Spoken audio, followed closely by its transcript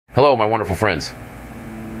Hello, my wonderful friends.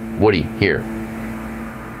 Woody here.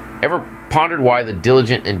 Ever pondered why the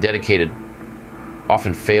diligent and dedicated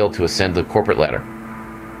often fail to ascend the corporate ladder?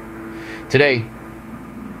 Today,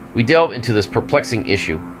 we delve into this perplexing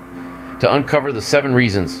issue to uncover the 7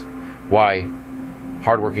 reasons why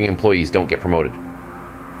hardworking employees don't get promoted.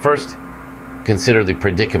 First, consider the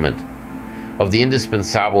predicament of the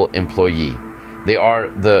indispensable employee. They are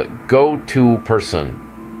the go-to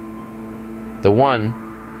person, the one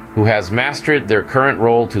who has mastered their current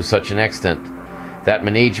role to such an extent that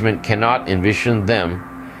management cannot envision them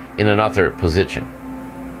in another position.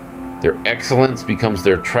 Their excellence becomes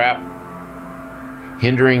their trap,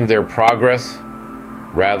 hindering their progress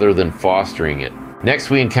rather than fostering it. Next,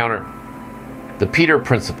 we encounter the Peter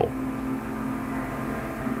Principle.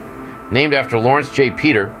 Named after Lawrence J.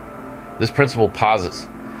 Peter, this principle posits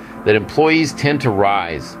that employees tend to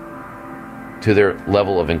rise to their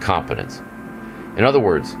level of incompetence. In other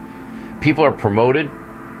words, people are promoted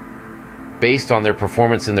based on their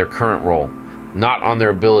performance in their current role, not on their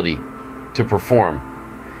ability to perform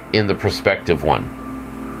in the prospective one.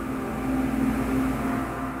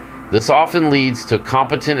 This often leads to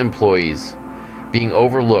competent employees being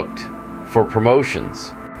overlooked for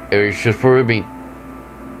promotions. An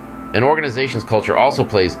organization's culture also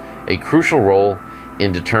plays a crucial role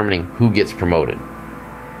in determining who gets promoted.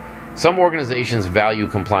 Some organizations value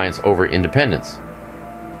compliance over independence,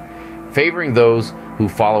 favoring those who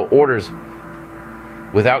follow orders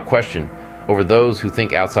without question over those who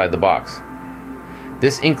think outside the box.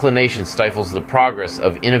 This inclination stifles the progress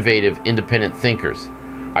of innovative, independent thinkers.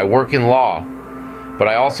 I work in law, but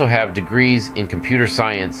I also have degrees in computer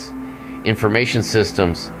science, information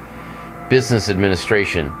systems, business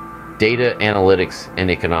administration, data analytics, and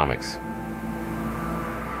economics.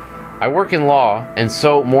 I work in law, and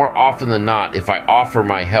so more often than not, if I offer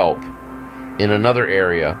my help in another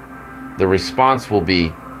area, the response will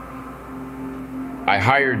be, I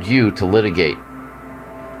hired you to litigate,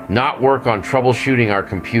 not work on troubleshooting our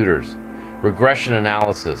computers, regression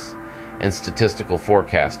analysis, and statistical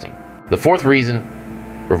forecasting. The 4th reason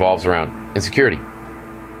revolves around insecurity.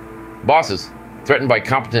 Bosses, threatened by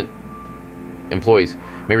competent employees,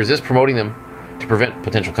 may resist promoting them to prevent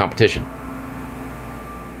potential competition.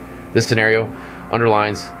 This scenario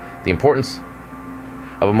underlines the importance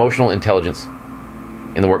of emotional intelligence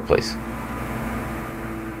in the workplace.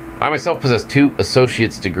 I myself possess 2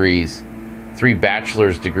 associate's degrees, 3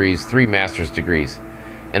 bachelor's degrees, 3 master's degrees,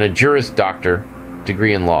 and a Juris Doctor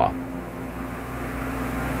degree in law.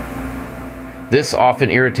 This often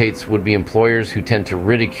irritates would-be employers who tend to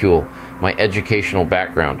ridicule my educational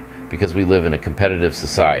background because we live in a competitive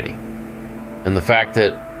society. And the fact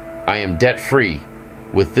that I am debt-free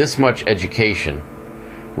with this much education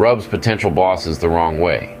rubs potential bosses the wrong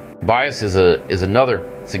way. Bias is another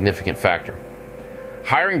significant factor.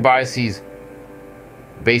 Hiring biases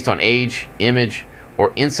based on age, image,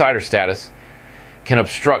 or insider status can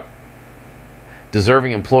obstruct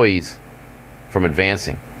deserving employees from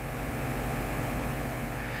advancing.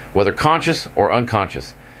 Whether conscious or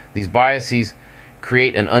unconscious, these biases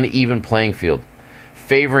create an uneven playing field,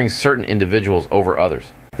 favoring certain individuals over others.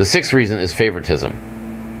 The 6th reason is favoritism.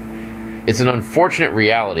 It's an unfortunate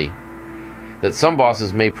reality that some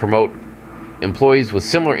bosses may promote employees with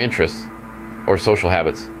similar interests or social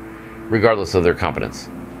habits, regardless of their competence.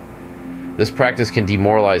 This practice can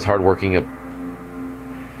demoralize hardworking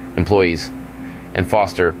employees and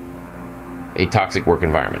foster a toxic work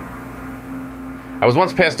environment. I was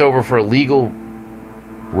once passed over for a legal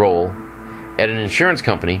role at an insurance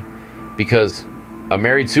company because a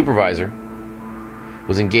married supervisor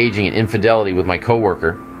was engaging in infidelity with my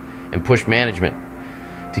coworker and pushed management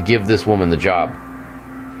to give this woman the job.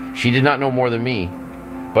 She did not know more than me,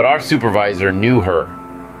 but our supervisor knew her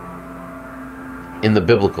in the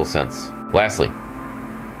biblical sense. Lastly,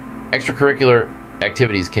 extracurricular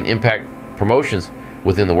activities can impact promotions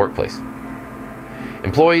within the workplace.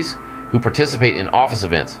 Employees who participate in office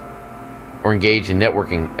events or engage in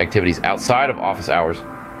networking activities outside of office hours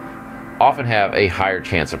often have a higher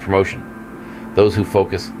chance of promotion. Those who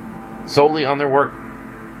focus solely on their work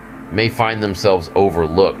may find themselves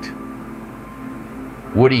overlooked.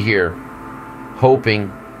 Woody here, hoping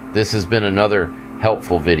this has been another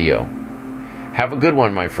helpful video. Have a good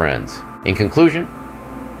one, my friends. In conclusion,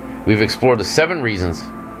 we've explored the 7 reasons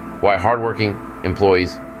why hardworking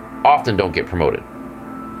employees often don't get promoted.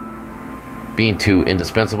 Being too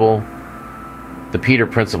indispensable, the Peter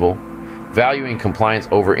Principle, valuing compliance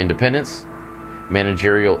over independence,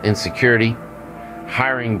 managerial insecurity,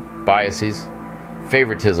 hiring biases,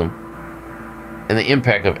 favoritism, and the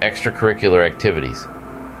impact of extracurricular activities.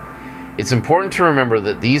 It's important to remember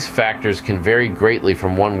that these factors can vary greatly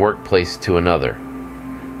from one workplace to another.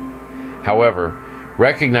 However,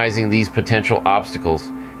 recognizing these potential obstacles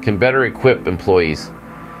can better equip employees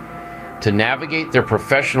to navigate their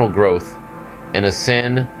professional growth and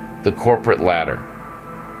ascend the corporate ladder.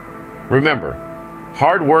 Remember,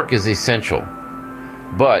 hard work is essential,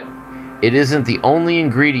 but it isn't the only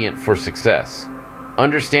ingredient for success.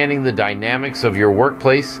 Understanding the dynamics of your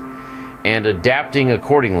workplace and adapting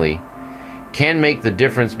accordingly can make the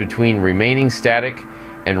difference between remaining static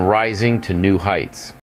and rising to new heights.